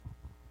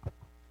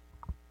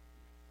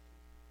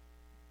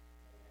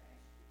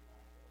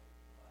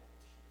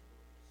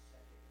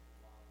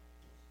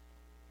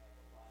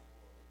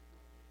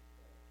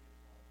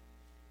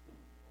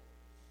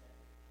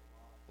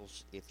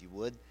Chronicles, if you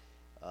would.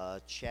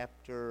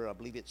 Chapter, I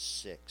believe it's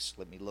 6.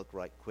 Let me look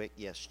right quick.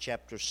 Yes,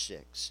 chapter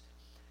 6.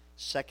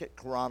 2nd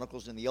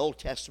Chronicles in the Old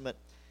Testament.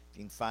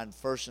 You can find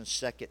 1st and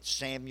 2nd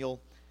Samuel,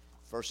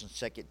 1st and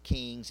 2nd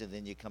Kings, and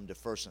then you come to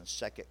 1st and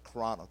 2nd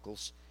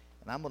Chronicles.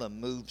 And I'm going to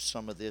move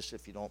some of this,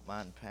 if you don't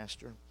mind,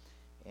 Pastor.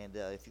 And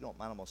if you don't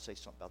mind, I'm going to say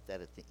something about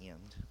that at the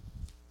end.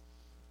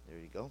 There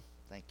you go.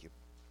 Thank you.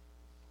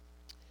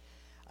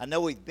 I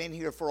know we've been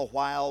here for a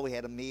while. We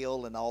had a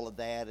meal and all of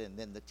that, and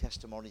then the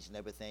testimonies and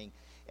everything.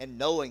 And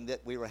knowing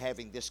that we were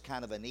having this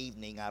kind of an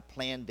evening, I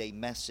planned a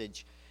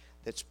message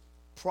that's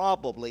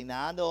probably,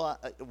 now I know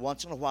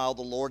once in a while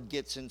the Lord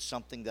gets in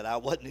something that I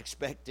wasn't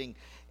expecting,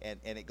 and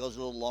it goes a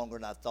little longer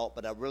than I thought,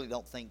 but I really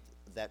don't think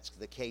that's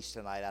the case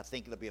tonight. I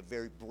think it'll be a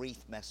very brief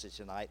message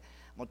tonight.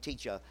 I'm going to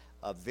teach a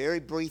very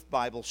brief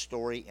Bible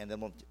story, and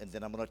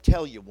then I'm going to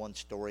tell you one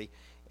story,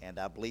 and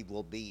I believe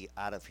we'll be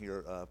out of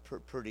here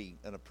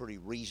in a pretty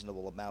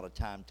reasonable amount of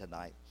time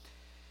tonight.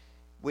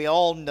 We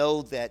all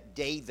know that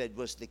David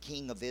was the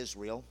king of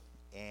Israel,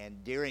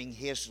 and during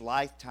his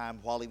lifetime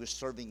while he was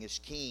serving as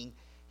king,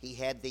 he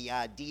had the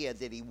idea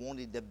that he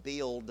wanted to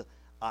build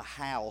a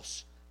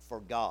house for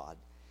God.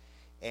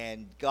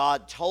 And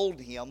God told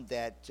him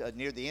that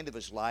near the end of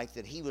his life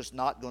that he was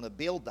not going to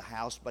build the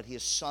house, but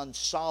his son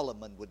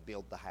Solomon would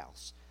build the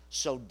house.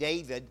 So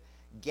David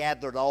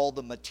gathered all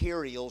the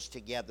materials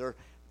together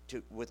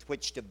with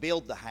which to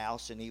build the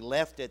house, and he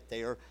left it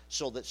there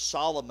so that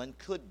Solomon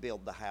could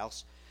build the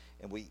house.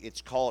 And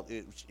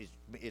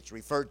it's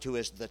referred to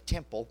as the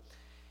temple.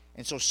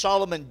 And so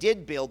Solomon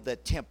did build the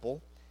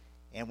temple,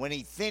 and when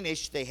he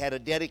finished, they had a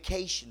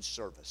dedication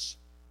service.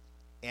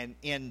 And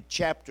in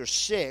chapter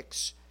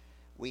 6,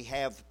 we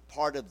have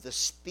part of the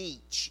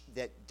speech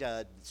that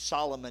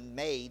Solomon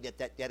made at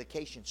that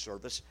dedication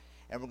service,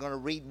 and we're going to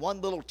read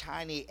one little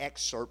tiny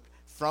excerpt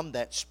from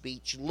that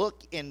speech.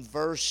 Look in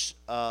verse,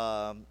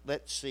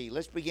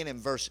 let's begin in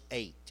verse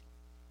 8.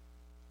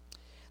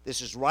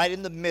 This is right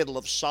in the middle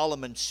of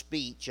Solomon's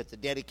speech at the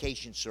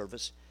dedication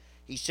service.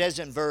 He says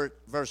in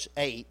verse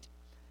 8,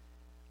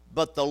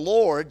 "But the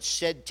Lord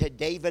said to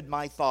David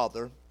my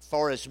father,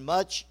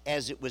 forasmuch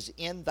as it was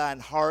in thine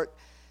heart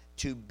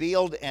to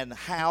build an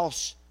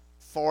house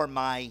for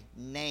my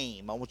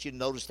name." I want you to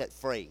notice that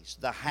phrase,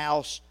 the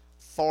house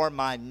for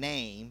my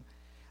name.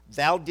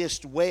 Thou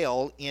didst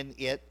well in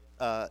it,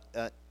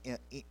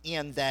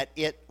 in that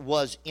it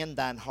was in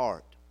thine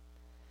heart.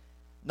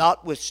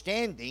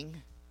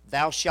 Notwithstanding,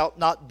 thou shalt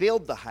not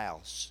build the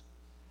house,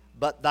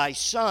 but thy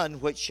son,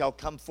 which shall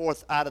come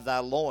forth out of thy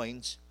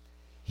loins,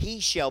 he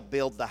shall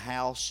build the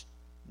house,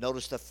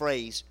 notice the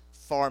phrase,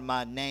 for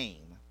my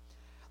name.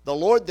 The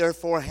Lord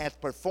therefore hath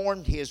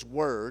performed his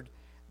word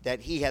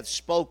that he hath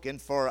spoken,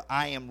 for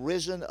I am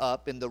risen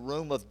up in the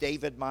room of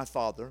David my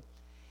father,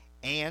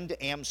 and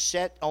am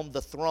set on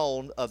the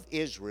throne of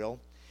Israel,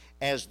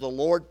 as the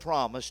Lord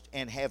promised,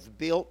 and have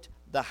built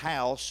the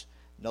house,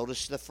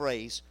 notice the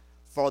phrase,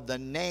 for the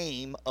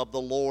name of the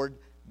Lord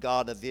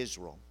God of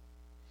Israel.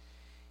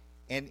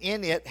 And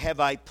in it have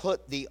I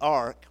put the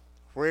ark,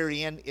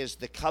 wherein is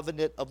the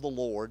covenant of the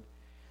Lord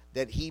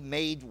that he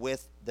made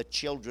with the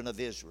children of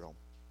Israel.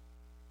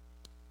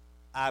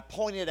 I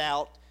pointed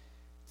out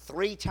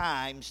 3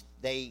 times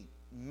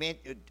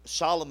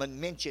Solomon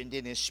mentioned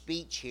in his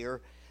speech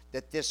here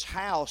that this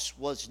house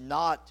was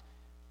not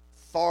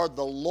for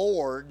the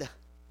Lord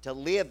to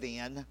live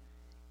in,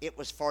 it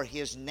was for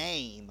his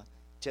name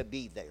to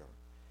be there.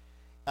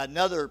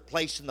 Another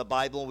place in the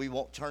Bible, we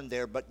won't turn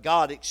there, but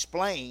God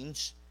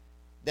explains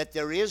that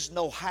there is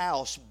no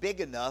house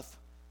big enough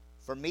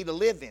for me to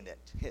live in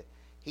it.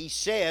 He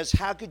says,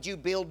 how could you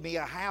build me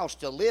a house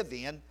to live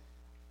in?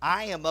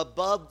 I am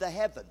above the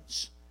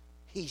heavens.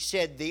 He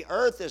said, the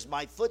earth is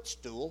my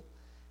footstool.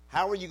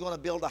 How are you going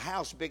to build a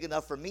house big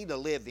enough for me to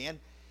live in?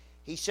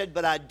 He said,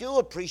 but I do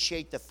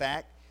appreciate the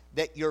fact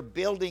that you're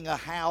building a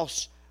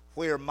house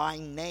where my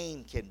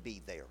name can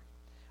be there.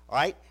 All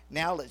right,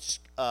 now let's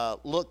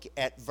look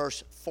at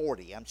verse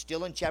 40. I'm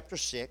still in chapter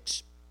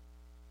 6.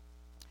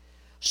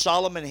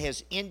 Solomon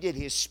has ended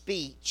his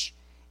speech,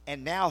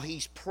 and now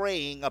he's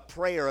praying a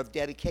prayer of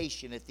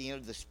dedication at the end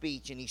of the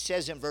speech. And he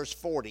says in verse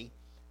 40,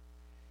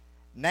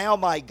 "Now,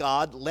 my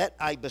God, let,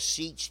 I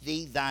beseech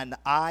thee, thine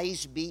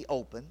eyes be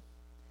open,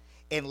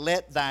 and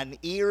let thine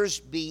ears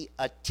be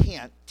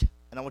attent."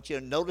 And I want you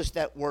to notice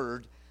that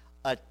word,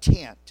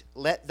 attent.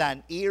 Let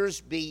thine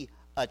ears be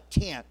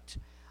attent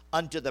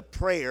unto the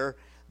prayer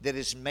that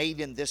is made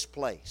in this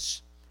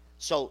place.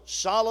 So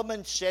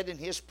Solomon said in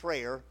his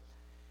prayer,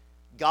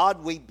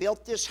 God, we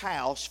built this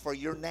house for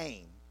your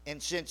name.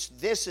 And since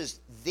this is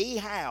the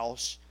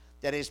house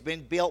that has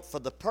been built for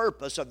the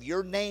purpose of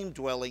your name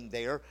dwelling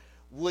there,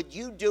 would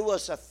you do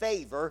us a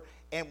favor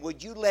and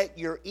would you let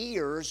your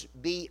ears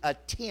be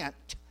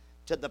attent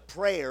to the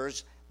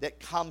prayers that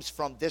comes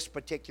from this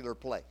particular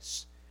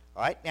place?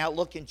 All right, now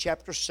look in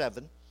chapter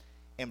 7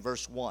 and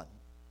verse 1.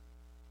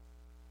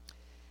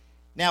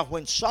 Now,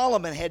 when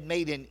Solomon had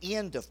made an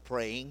end of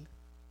praying,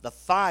 the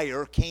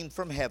fire came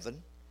from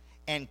heaven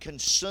and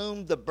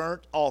consumed the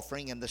burnt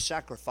offering and the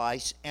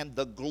sacrifice, and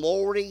the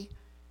glory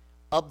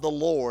of the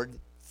Lord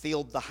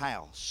filled the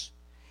house.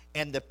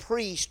 And the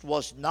priest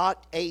was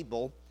not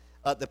able,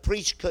 the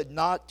priest could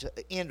not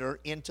enter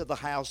into the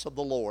house of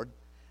the Lord,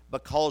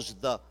 because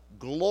the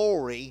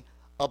glory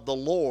of the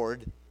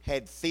Lord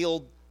had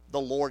filled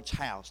the Lord's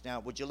house. Now,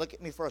 would you look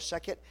at me for a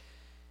second?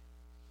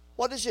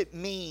 What does it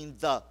mean,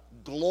 the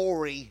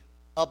glory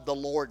of the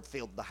Lord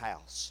filled the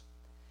house?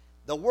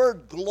 The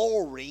word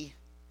glory,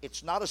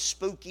 it's not a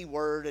spooky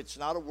word. It's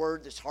not a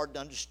word that's hard to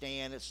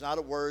understand. It's not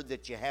a word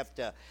that you have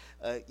to,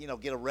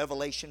 get a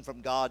revelation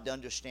from God to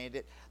understand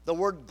it. The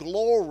word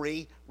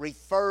glory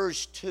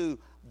refers to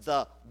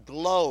the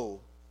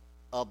glow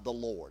of the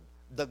Lord.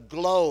 The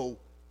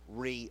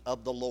glory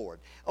of the Lord.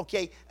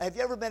 Okay, have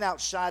you ever been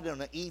outside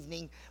on an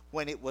evening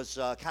when it was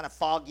kind of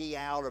foggy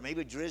out, or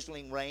maybe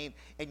drizzling rain,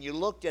 and you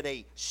looked at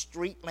a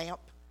street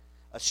lamp,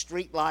 a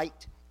street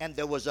light, and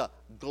there was a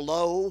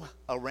glow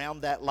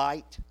around that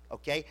light?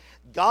 Okay,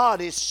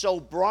 God is so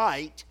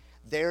bright,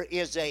 there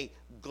is a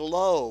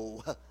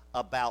glow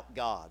about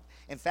God.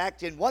 In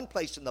fact, in one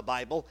place in the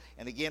Bible,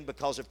 and again,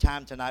 because of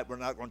time tonight, we're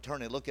not going to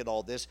turn and look at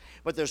all this,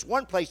 but there's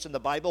one place in the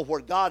Bible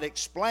where God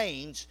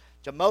explains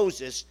to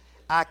Moses,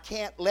 I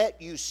can't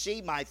let you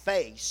see my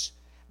face,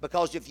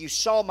 because if you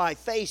saw my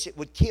face, it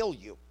would kill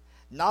you.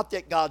 Not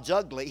that God's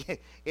ugly,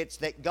 it's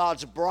that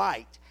God's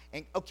bright.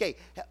 And okay,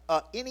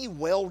 any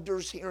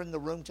welders here in the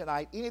room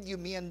tonight? Any of you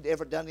men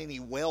ever done any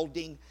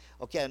welding?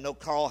 Okay, I know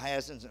Carl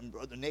has, and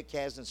Brother Nick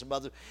has, and some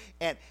others.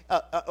 And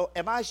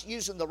am I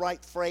using the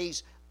right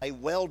phrase? A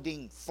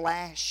welding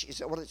flash, is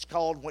that what it's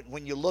called?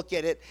 When you look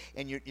at it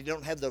and you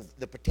don't have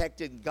the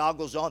protected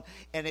goggles on,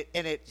 and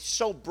it's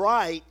so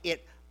bright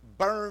it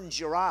burns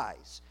your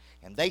eyes.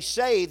 And they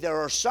say there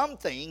are some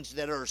things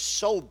that are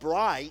so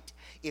bright,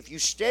 if you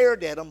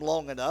stared at them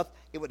long enough,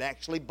 it would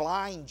actually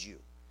blind you.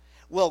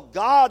 Well,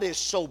 God is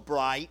so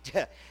bright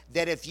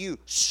that if you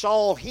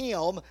saw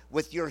Him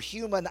with your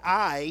human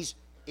eyes,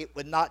 it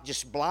would not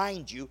just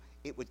blind you,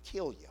 it would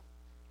kill you.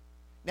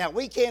 Now,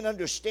 we can't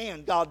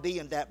understand God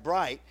being that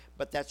bright,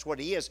 but that's what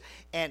He is.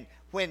 And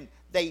when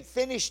they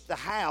finished the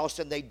house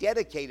and they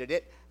dedicated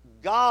it,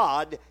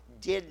 God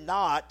did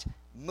not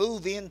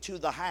move into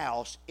the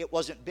house. It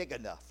wasn't big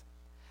enough.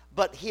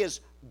 But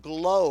His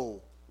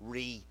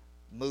glory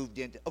moved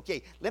into.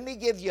 Okay, let me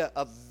give you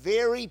a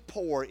very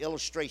poor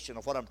illustration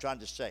of what I'm trying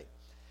to say.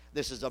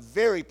 This is a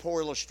very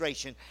poor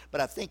illustration, but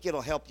I think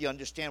it'll help you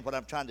understand what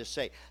I'm trying to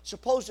say.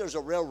 Suppose there's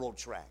a railroad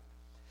track.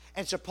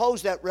 And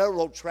suppose that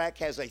railroad track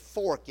has a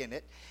fork in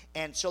it,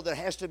 and so there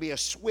has to be a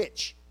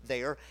switch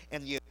there,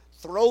 and you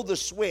throw the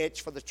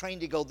switch for the train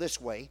to go this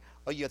way,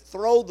 or you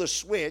throw the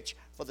switch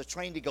for the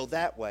train to go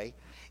that way.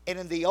 And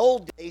in the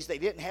old days, they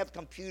didn't have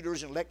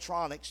computers and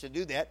electronics to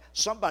do that.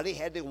 Somebody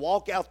had to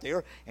walk out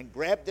there and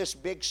grab this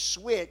big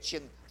switch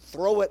and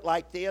throw it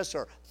like this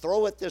or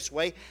throw it this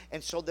way.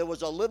 And so there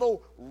was a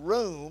little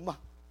room,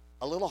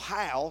 a little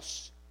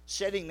house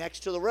sitting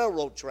next to the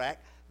railroad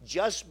track,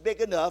 just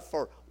big enough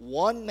for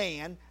one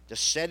man to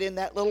sit in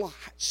that little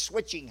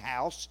switching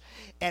house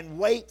and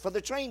wait for the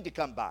train to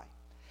come by.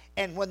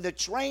 And when the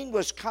train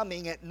was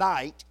coming at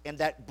night and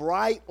that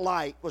bright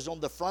light was on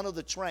the front of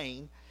the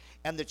train,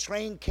 and the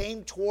train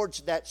came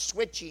towards that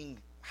switching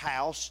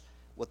house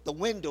with the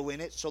window in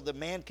it so the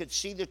man could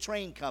see the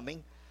train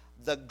coming,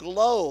 the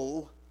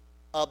glow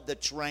of the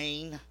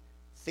train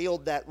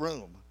filled that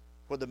room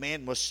where the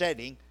man was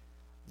sitting.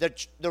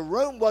 The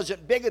room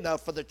wasn't big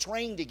enough for the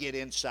train to get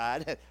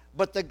inside,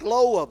 but the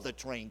glow of the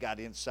train got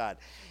inside.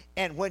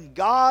 And when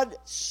God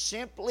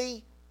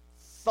simply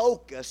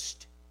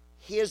focused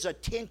His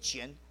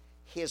attention,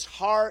 His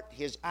heart,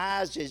 His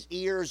eyes, His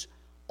ears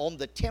on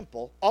the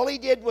temple, all He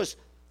did was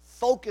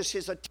focus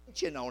His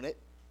attention on it,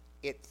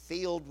 it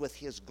filled with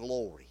His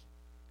glory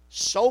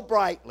so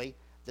brightly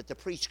that the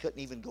priest couldn't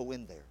even go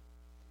in there.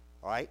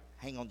 All right,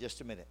 hang on just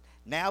a minute.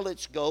 Now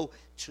let's go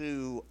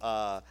to,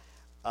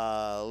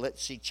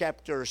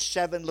 chapter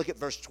 7. Look at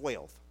verse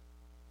 12.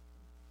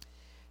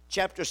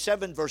 Chapter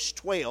 7, verse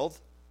 12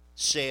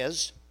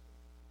 says,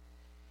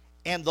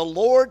 And the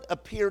Lord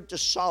appeared to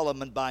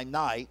Solomon by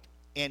night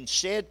and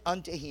said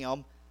unto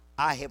him,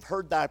 I have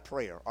heard thy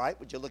prayer. All right,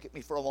 would you look at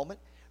me for a moment?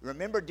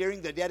 Remember,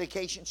 during the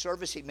dedication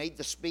service, he made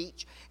the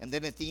speech, and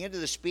then at the end of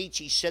the speech,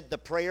 he said the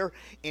prayer.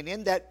 And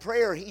in that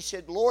prayer, he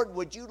said, Lord,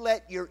 would you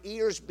let your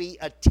ears be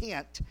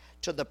attent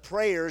to the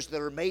prayers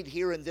that are made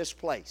here in this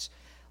place?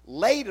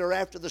 Later,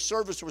 after the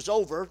service was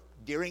over,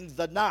 during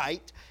the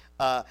night,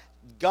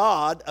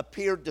 God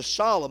appeared to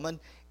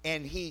Solomon,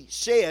 and He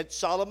said,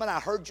 Solomon,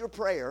 I heard your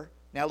prayer.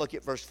 Now look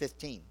at verse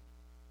 15.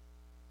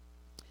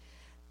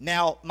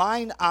 Now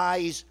mine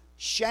eyes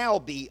shall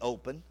be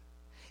open,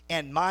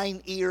 and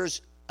mine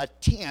ears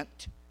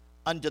attent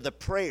unto the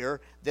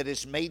prayer that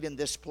is made in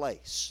this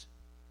place.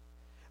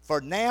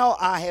 For now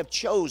I have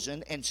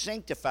chosen and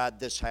sanctified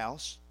this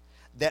house,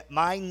 that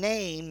my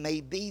name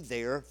may be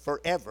there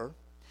forever,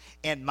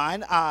 and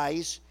mine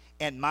eyes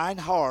and mine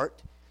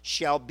heart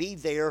shall be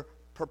there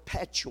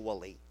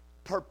perpetually.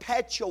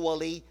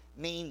 Perpetually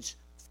means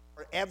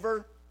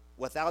forever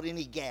without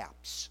any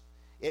gaps.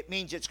 It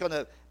means it's going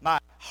to, my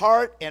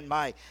heart and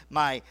my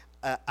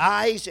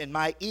eyes and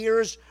my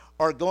ears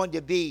are going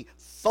to be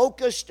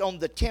focused on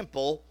the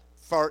temple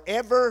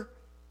forever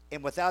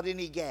and without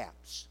any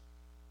gaps.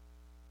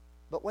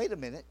 But wait a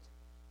minute.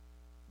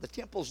 The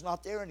temple's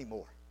not there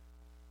anymore.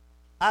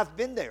 I've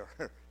been there.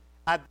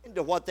 I've been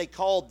to what they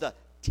called the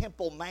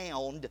Temple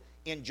Mound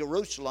in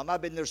Jerusalem.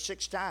 I've been there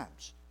 6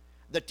 times.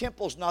 The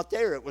temple's not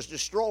there. It was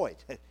destroyed.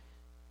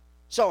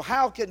 So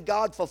how can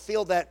God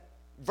fulfill that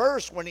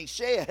verse when he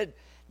said,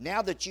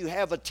 now that you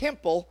have a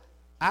temple,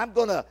 I'm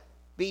going to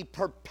be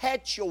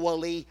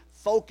perpetually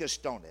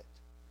focused on it?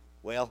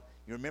 Well,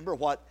 you remember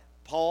what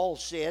Paul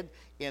said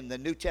in the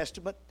New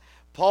Testament?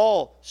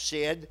 Paul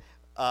said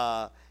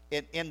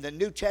in the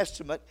New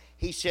Testament,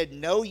 he said,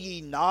 know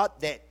ye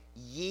not that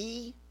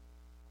ye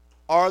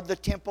are the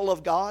temple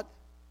of God?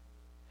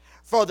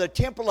 For the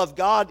temple of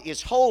God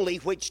is holy,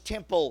 which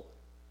temple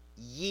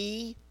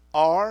ye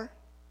are.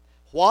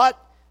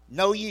 What?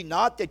 Know ye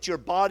not that your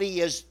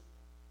body is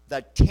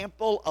the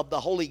temple of the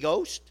Holy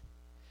Ghost?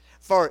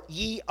 For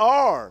ye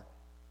are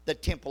the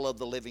temple of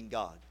the living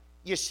God.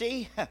 You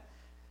see,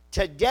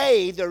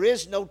 today there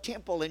is no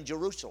temple in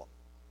Jerusalem.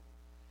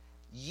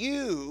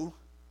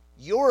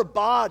 Your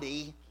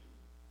body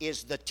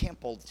is the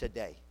temple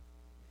today.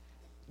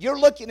 You're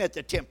looking at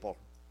the temple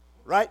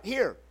right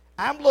here.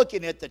 I'm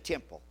looking at the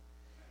temple.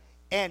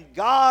 And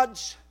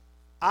God's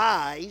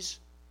eyes,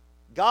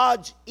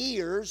 God's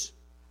ears,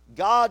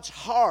 God's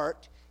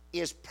heart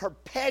is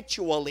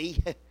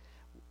perpetually,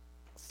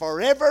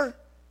 forever,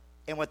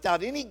 and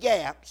without any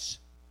gaps,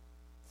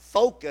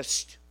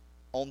 focused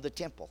on the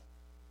temple.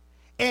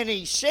 And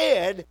he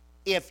said,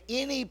 if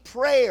any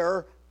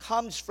prayer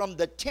comes from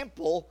the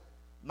temple,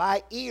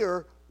 my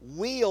ear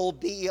will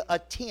be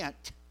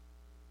attent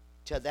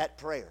to that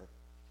prayer.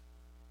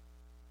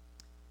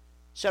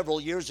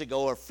 Several years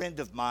ago, a friend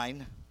of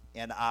mine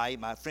and I,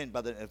 my friend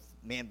a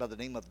man by the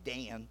name of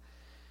Dan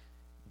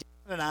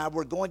and I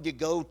were going to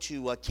go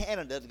to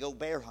Canada to go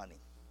bear hunting.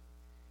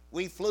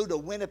 We flew to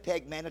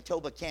Winnipeg,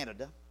 Manitoba,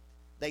 Canada.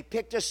 They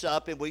picked us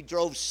up and we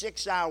drove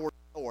 6 hours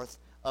north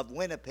of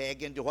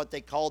Winnipeg into what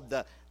they called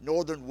the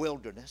Northern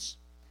Wilderness.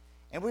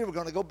 And we were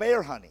going to go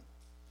bear hunting.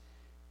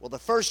 Well, the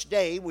first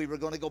day we were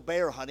going to go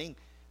bear hunting,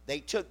 they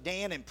took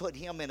Dan and put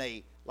him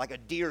in like a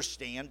deer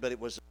stand, but it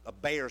was a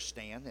bear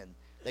stand. And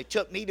they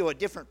took me to a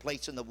different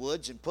place in the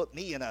woods and put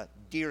me in a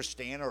deer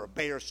stand or a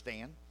bear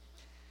stand.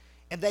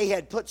 And they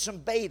had put some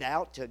bait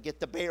out to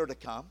get the bear to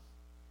come.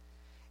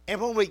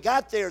 And when we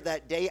got there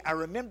that day, I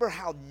remember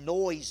how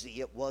noisy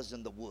it was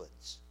in the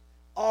woods.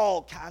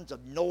 All kinds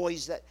of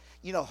noise that,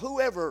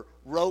 whoever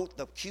wrote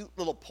the cute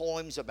little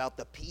poems about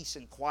the peace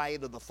and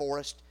quiet of the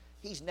forest,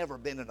 he's never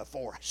been in a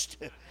forest.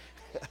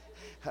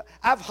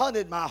 I've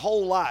hunted my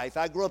whole life.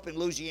 I grew up in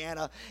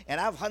Louisiana, and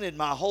I've hunted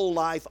my whole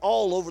life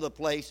all over the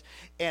place,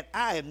 and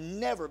I have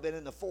never been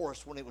in the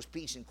forest when it was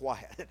peace and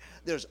quiet.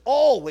 There's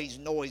always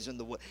noise in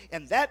the wood.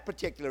 And that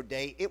particular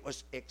day, it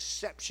was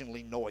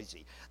exceptionally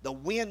noisy. The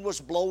wind was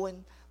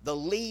blowing. The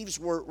leaves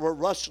were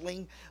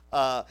rustling.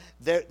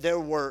 There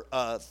were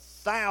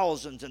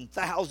thousands and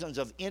thousands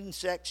of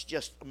insects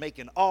just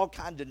making all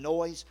kinds of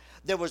noise.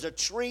 There was a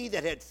tree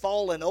that had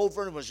fallen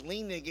over and was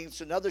leaning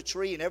against another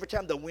tree, and every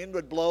time the wind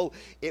would blow,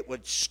 it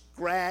would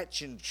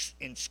scratch and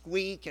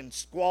squeak and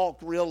squawk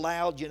real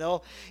loud,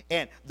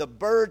 And the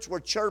birds were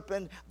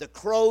chirping. The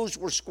crows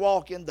were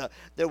squawking.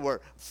 There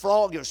were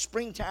frogs. It was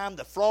springtime.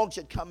 The frogs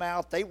had come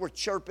out. They were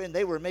chirping.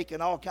 They were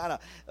making all kind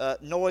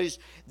of noise.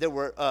 There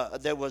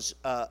was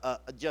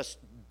just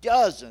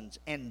dozens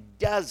and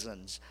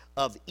dozens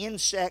of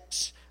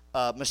insects,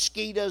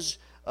 mosquitoes,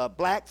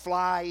 black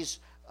flies,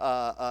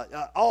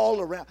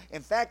 all around.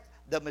 In fact,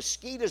 the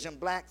mosquitoes and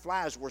black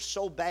flies were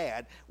so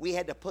bad, we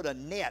had to put a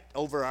net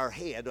over our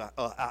head,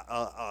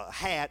 a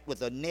hat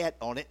with a net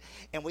on it,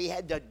 and we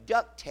had to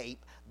duct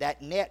tape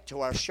that net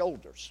to our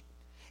shoulders.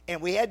 And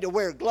we had to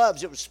wear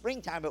gloves. It was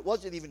springtime. It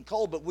wasn't even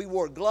cold, but we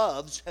wore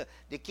gloves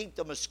to keep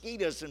the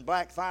mosquitoes and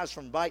black flies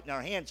from biting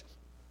our hands.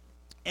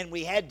 And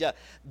we had to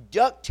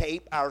duct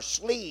tape our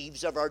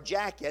sleeves of our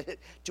jacket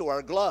to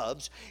our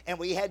gloves. And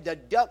we had to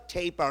duct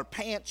tape our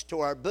pants to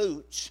our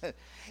boots.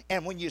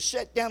 And when you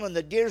sat down in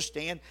the deer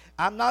stand,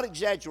 I'm not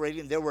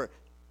exaggerating, there were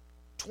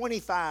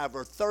 25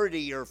 or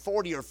 30 or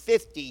 40 or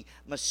 50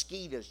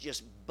 mosquitoes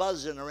just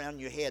buzzing around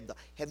your head.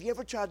 Have you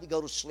ever tried to go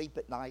to sleep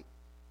at night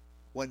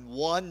when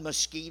one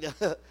mosquito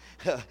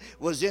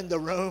was in the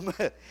room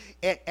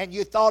and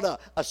you thought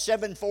a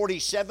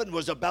 747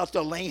 was about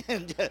to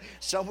land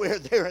somewhere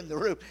there in the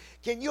room?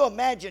 Can you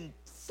imagine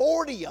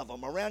 40 of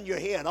them around your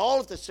head all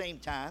at the same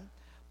time,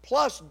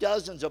 plus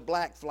dozens of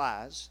black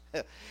flies,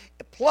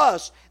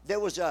 plus there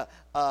was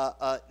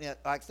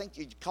I think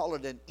you'd call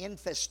it an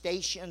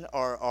infestation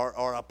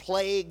or a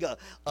plague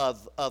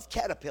of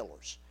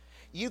caterpillars.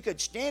 You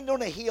could stand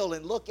on a hill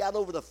and look out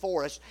over the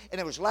forest, and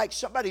it was like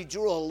somebody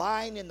drew a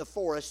line in the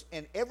forest,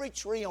 and every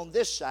tree on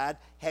this side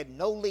had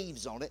no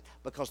leaves on it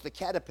because the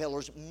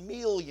caterpillars,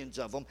 millions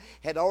of them,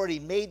 had already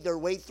made their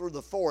way through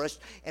the forest.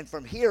 And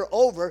from here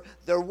over,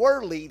 there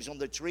were leaves on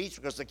the trees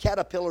because the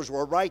caterpillars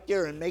were right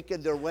there and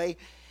making their way.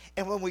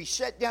 And when we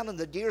sat down in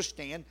the deer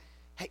stand,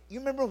 hey, you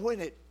remember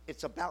when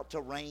it's about to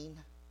rain?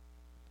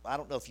 I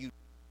don't know if you,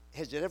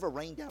 has it ever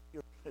rained out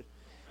here?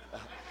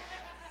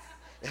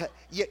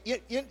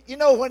 You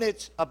know when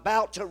it's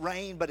about to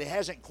rain, but it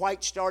hasn't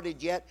quite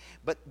started yet,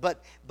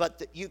 but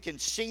you can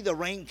see the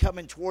rain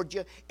coming toward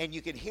you, and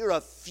you can hear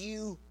a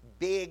few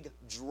big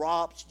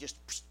drops just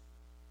psh,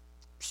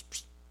 psh,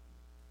 psh,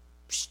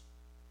 psh,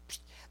 psh.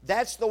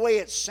 That's the way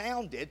it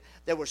sounded.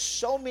 There were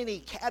so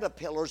many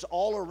caterpillars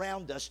all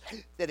around us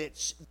that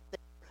it's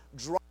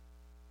dropped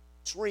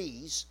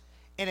trees,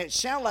 and it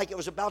sounded like it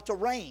was about to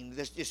rain.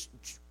 This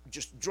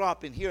just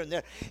dropping here and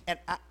there. And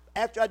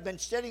after I'd been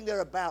sitting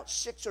there about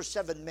 6 or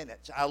 7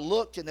 minutes, I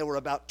looked, and there were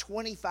about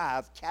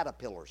 25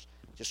 caterpillars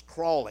just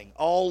crawling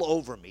all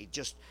over me,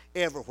 just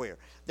everywhere.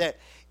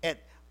 And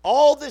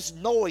all this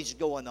noise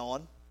going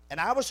on, and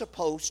I was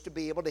supposed to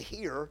be able to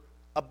hear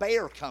a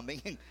bear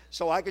coming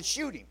so I could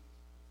shoot him.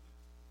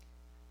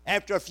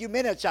 After a few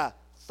minutes, I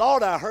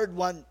thought I heard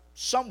one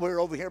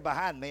somewhere over here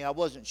behind me. I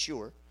wasn't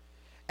sure.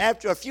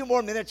 After a few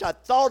more minutes, I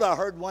thought I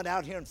heard one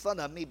out here in front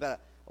of me, but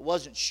I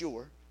wasn't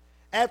sure.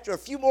 After a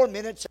few more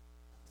minutes,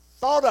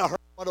 thought I heard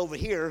one over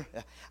here.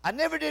 I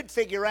never did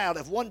figure out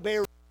if one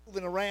bear was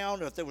moving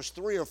around or if there was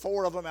 3 or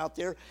 4 of them out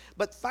there.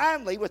 But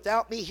finally,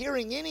 without me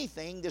hearing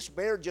anything, this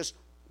bear just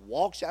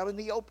walks out in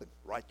the open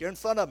right there in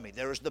front of me.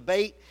 There's the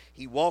bait.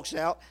 He walks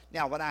out.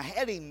 Now, when I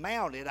had him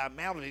mounted, I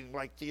mounted him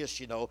like this,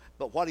 you know.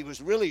 But what he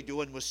was really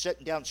doing was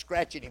sitting down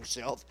scratching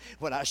himself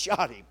when I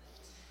shot him.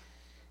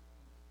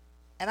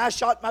 And I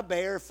shot my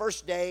bear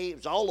first day. It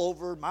was all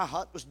over. My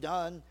hunt was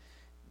done.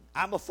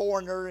 I'm a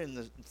foreigner in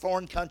the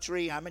foreign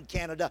country. I'm in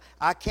Canada.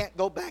 I can't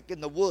go back in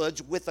the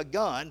woods with a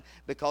gun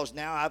because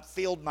now I've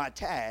filled my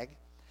tag.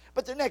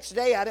 But the next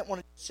day, I didn't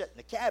want to sit in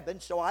the cabin,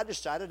 so I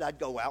decided I'd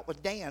go out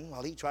with Dan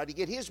while he tried to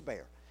get his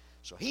bear.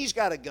 So he's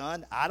got a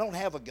gun. I don't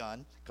have a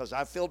gun because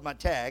I filled my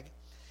tag.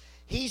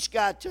 He's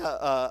got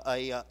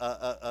a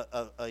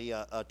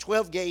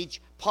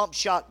 12-gauge pump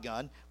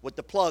shotgun with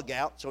the plug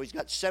out, so he's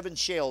got 7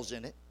 shells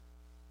in it.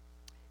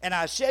 And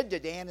I said to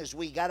Dan as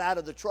we got out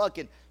of the truck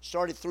and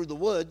started through the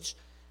woods,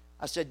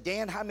 I said,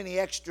 Dan, how many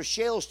extra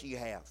shells do you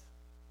have?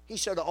 He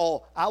said,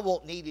 oh, I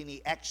won't need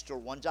any extra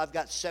ones. I've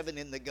got 7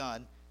 in the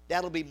gun.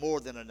 That'll be more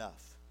than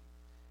enough.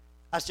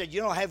 I said, you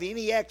don't have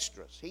any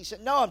extras? He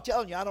said, no, I'm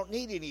telling you, I don't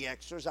need any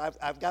extras.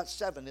 I've got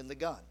 7 in the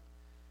gun.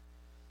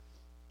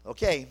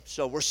 Okay,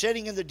 so we're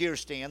sitting in the deer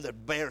stand, the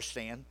bear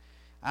stand.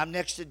 I'm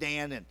next to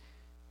Dan, and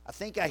I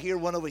think I hear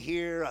one over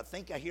here. I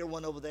think I hear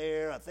one over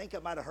there. I think I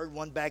might have heard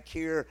one back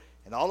here.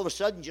 And all of a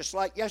sudden, just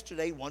like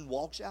yesterday, one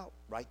walks out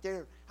right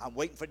there. I'm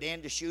waiting for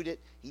Dan to shoot it.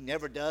 He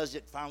never does.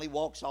 It finally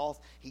walks off.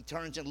 He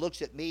turns and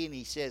looks at me, and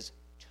he says,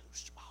 too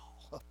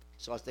small.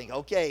 So I think,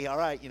 okay, all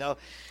right, you know.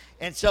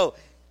 And so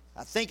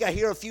I think I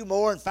hear a few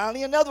more, and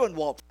finally another one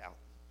walks out.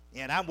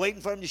 And I'm waiting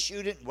for him to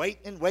shoot it,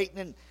 and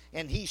waiting,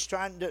 and he's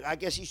trying to, I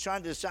guess he's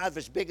trying to decide if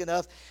it's big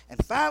enough.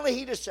 And finally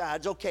he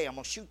decides, okay, I'm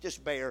going to shoot this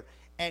bear.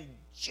 And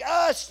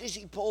just as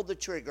he pulled the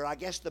trigger, I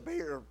guess the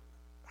bear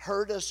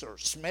heard us or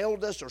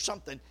smelled us or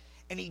something,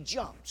 and he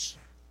jumps.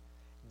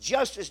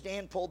 Just as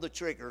Dan pulled the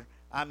trigger,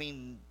 I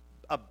mean,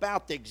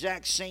 about the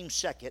exact same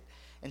second.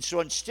 And so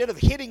instead of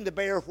hitting the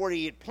bear where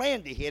he had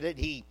planned to hit it,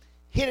 he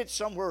hit it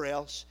somewhere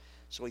else.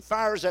 So he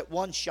fires that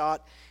one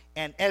shot,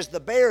 and as the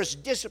bear is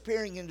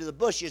disappearing into the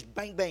bushes,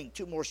 bang, bang,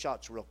 2 more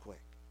shots real quick.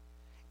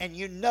 And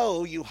you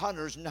know, you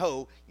hunters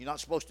know, you're not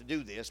supposed to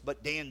do this,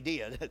 but Dan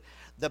did.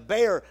 The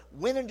bear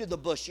went into the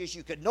bushes.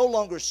 You could no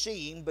longer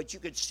see him, but you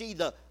could see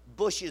the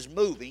bushes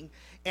moving.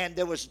 And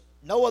there was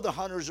no other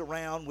hunters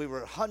around. We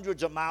were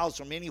hundreds of miles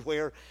from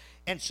anywhere.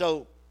 And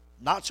so,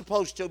 not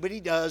supposed to, but he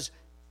does.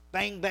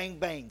 Bang, bang,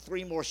 bang.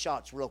 3 more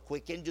shots real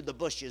quick into the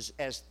bushes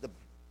as the...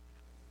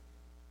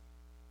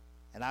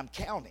 And I'm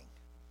counting.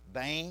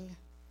 Bang,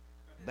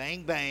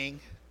 bang, bang,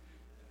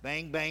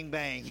 bang, bang,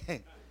 bang.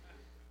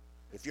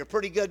 If you're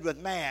pretty good with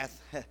math,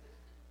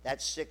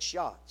 that's 6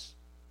 shots.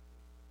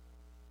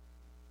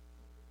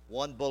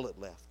 1 bullet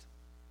left.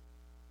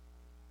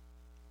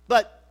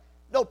 But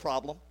no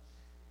problem.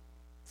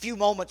 A few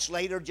moments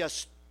later,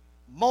 just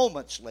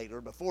moments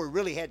later, before we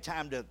really had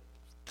time to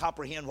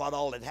comprehend what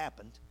all had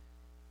happened,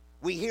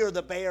 we hear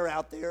the bear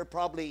out there,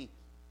 probably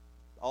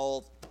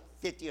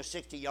 50 or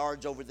 60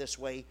 yards over this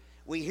way.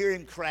 We hear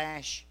him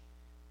crash.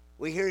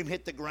 We hear him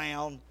hit the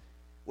ground.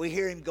 We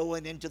hear him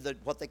going into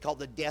what they call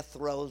the death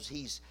throes.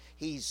 He's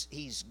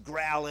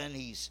growling.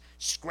 He's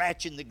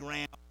scratching the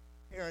ground,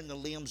 tearing the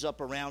limbs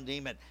up around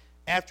him. And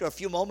after a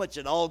few moments,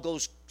 it all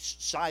goes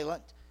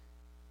silent.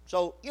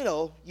 So, you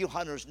know, you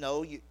hunters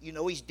know. You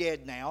know he's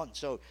dead now. And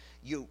so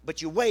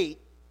but you wait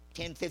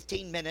 10,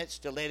 15 minutes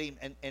to let him,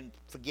 and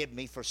forgive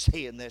me for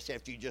saying this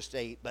after you just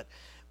ate, but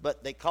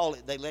but they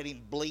let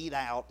him bleed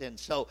out. And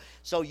so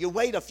you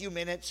wait a few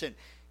minutes, and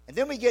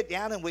then we get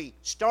down and we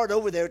start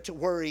over there to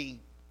where he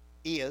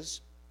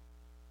is.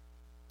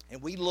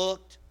 And we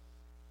looked,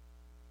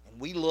 and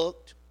we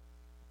looked,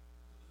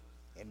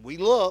 and we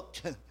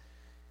looked,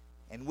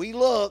 and we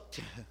looked,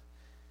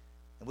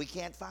 and we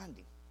can't find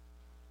him.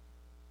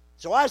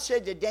 So I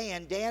said to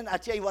Dan, I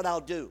tell you what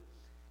I'll do.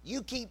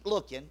 You keep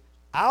looking.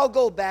 I'll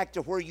go back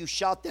to where you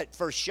shot that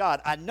first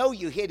shot. I know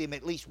you hit him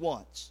at least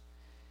once.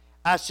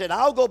 I said,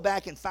 I'll go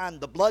back and find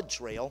the blood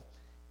trail,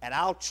 and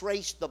I'll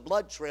trace the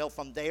blood trail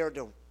from there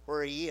to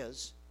where he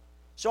is.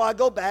 So I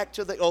go back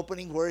to the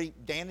opening where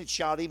Dan had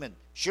shot him, and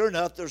sure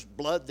enough, there's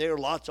blood there,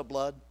 lots of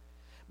blood.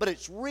 But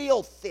it's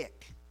real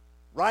thick.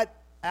 Right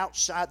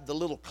outside the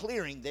little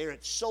clearing there,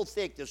 it's so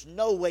thick, there's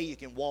no way you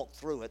can walk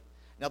through it.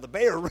 Now, the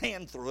bear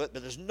ran through it,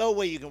 but there's no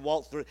way you can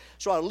walk through it.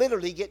 So I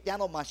literally get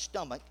down on my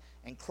stomach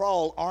and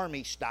crawl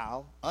army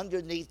style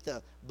underneath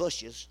the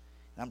bushes.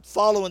 And I'm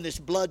following this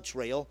blood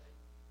trail,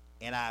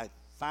 and I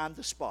find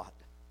the spot.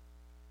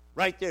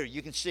 Right there,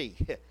 you can see.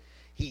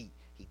 He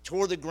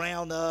tore the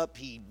ground up.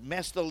 He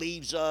messed the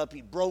leaves up.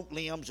 He broke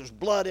limbs. There's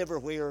blood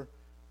everywhere.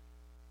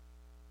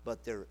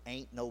 But there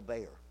ain't no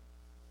bear.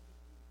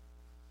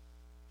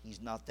 He's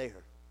not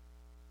there.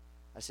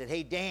 I said,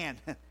 hey, Dan,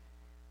 why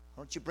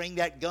don't you bring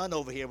that gun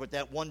over here with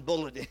that one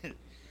bullet in it?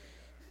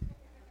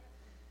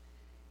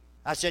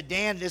 I said,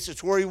 Dan, this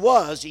is where he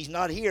was. He's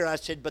not here. I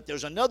said, but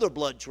there's another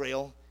blood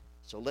trail,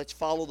 so let's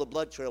follow the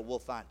blood trail. We'll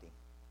find him.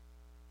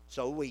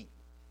 So we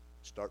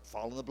start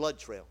following the blood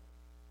trail.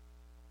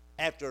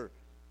 After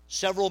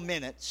several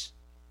minutes,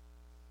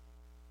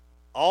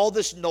 all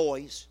this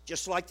noise,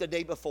 just like the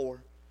day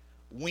before,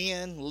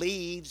 wind,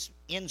 leaves,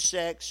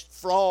 insects,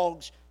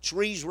 frogs,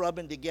 trees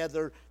rubbing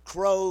together,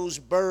 crows,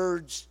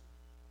 birds.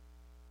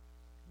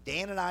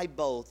 Dan and I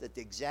both, at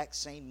the exact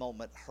same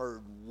moment,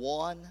 heard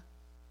one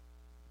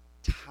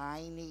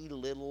tiny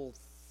little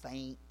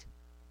faint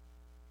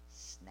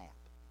snap.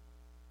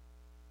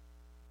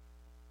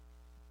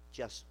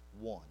 Just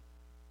one.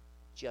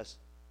 Just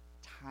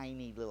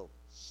tiny little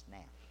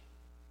snap.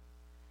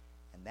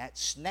 And that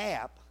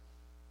snap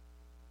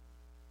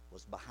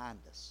was behind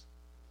us.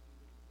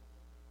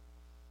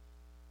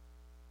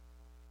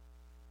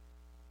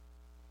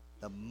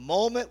 The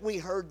moment we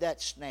heard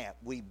that snap,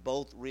 we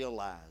both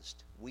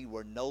realized we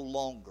were no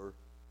longer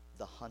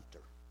the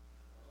hunter.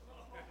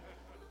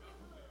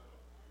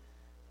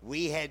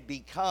 We had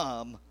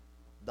become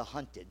the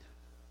hunted.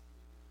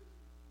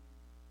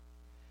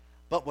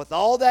 But with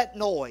all that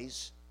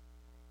noise,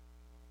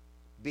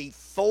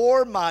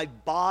 before my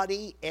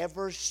body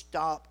ever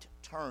stopped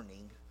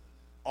turning,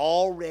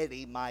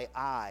 already my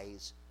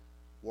eyes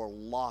were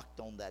locked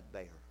on that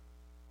bear.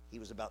 He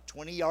was about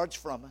 20 yards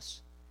from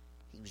us.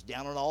 He was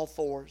down on all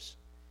fours.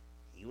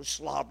 He was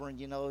slobbering,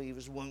 he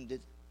was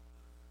wounded.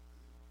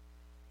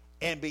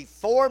 And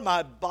before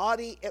my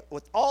body,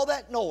 with all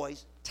that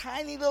noise,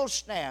 tiny little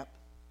snap,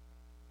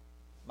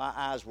 my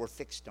eyes were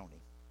fixed on him.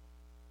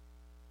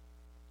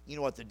 You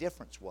know what the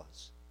difference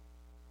was?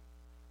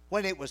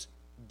 When it was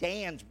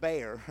Dan's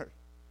bear,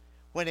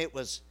 when it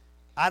was,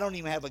 I don't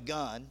even have a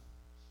gun,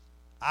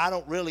 I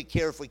don't really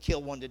care if we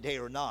kill one today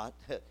or not.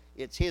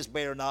 It's his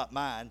bear, not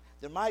mine.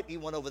 There might be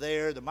one over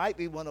there. There might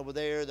be one over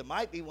there. There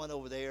might be one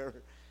over there.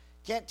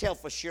 Can't tell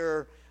for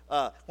sure.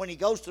 When he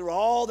goes through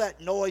all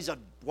that noise of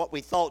what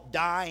we thought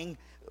dying,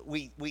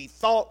 we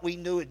thought we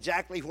knew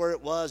exactly where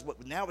it was,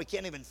 but now we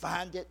can't even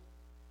find it.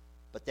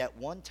 But that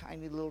one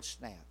tiny little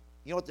snap.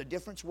 You know what the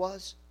difference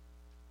was?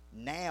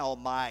 Now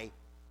my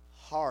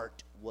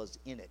heart was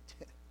in it.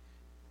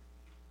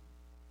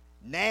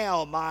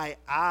 Now my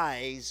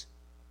eyes,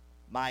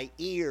 my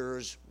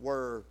ears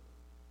were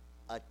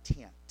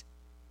attent.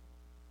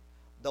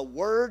 The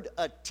word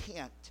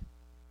attent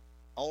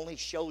only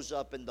shows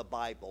up in the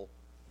Bible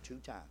 2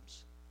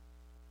 times.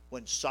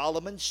 When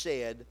Solomon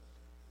said,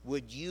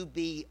 would you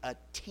be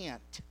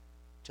attent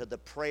to the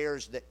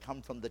prayers that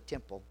come from the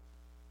temple?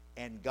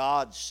 And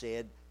God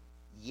said,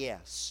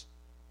 yes,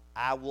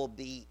 I will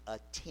be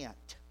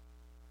attent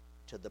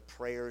to the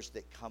prayers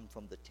that come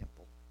from the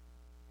temple.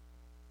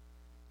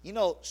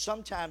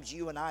 Sometimes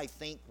you and I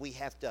think we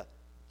have to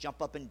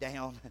jump up and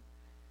down.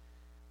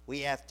 We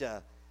have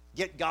to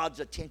get God's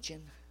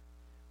attention.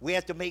 We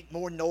have to make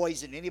more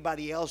noise than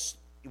anybody else.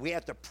 We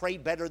have to pray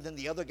better than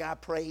the other guy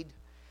prayed.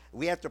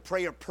 We have to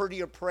pray a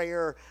prettier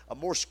prayer, a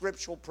more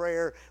scriptural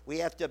prayer. We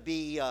have to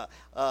be a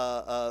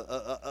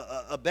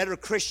better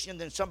Christian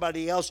than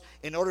somebody else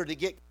in order to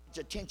get God's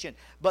attention.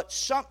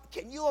 But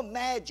can you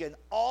imagine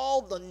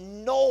all the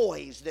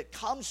noise that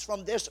comes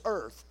from this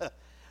earth?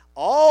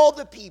 All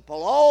the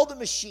people, all the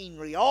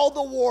machinery, all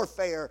the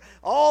warfare,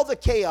 all the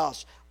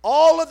chaos,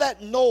 all of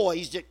that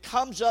noise that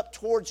comes up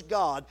towards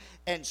God,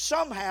 and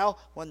somehow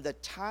when the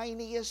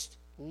tiniest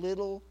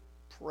little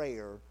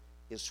prayer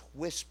is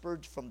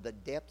whispered from the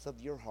depth of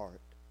your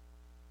heart,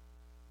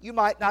 you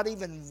might not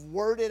even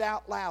word it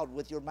out loud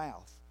with your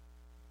mouth,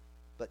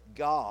 but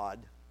God,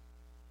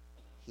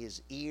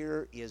 His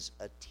ear is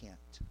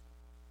attent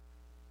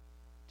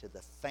to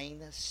the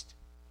faintest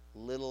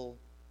little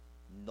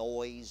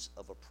noise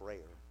of a prayer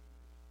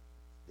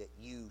that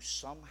you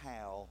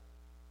somehow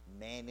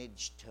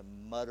manage to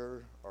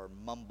mutter or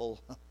mumble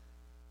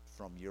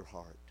from your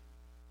heart.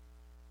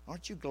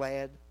 Aren't you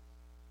glad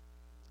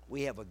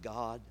we have a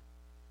God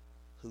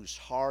whose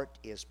heart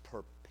is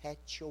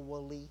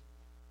perpetually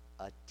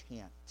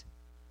attent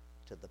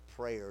to the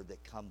prayer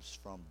that comes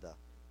from the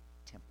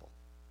temple?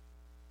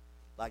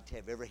 I'd like to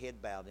have every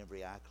head bowed,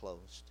 every eye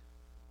closed.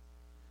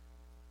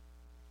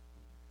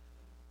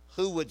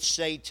 Who would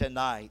say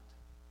tonight,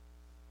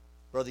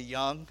 Brother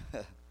Young,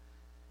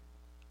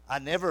 I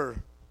never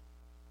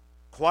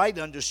quite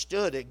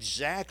understood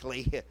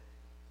exactly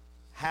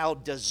how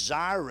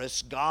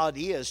desirous God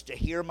is to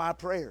hear my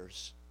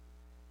prayers.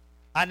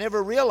 I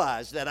never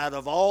realized that out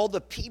of all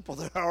the people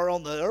that are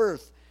on the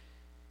earth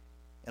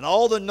and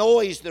all the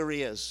noise there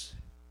is,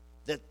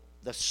 that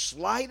the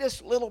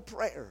slightest little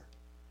prayer,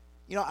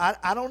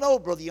 I don't know,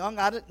 Brother Young,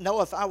 I didn't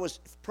know if I was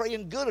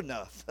praying good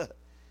enough.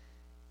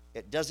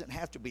 It doesn't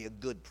have to be a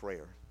good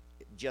prayer.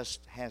 It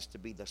just has to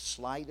be the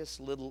slightest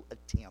little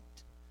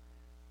attempt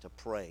to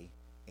pray,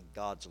 and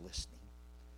God's listening.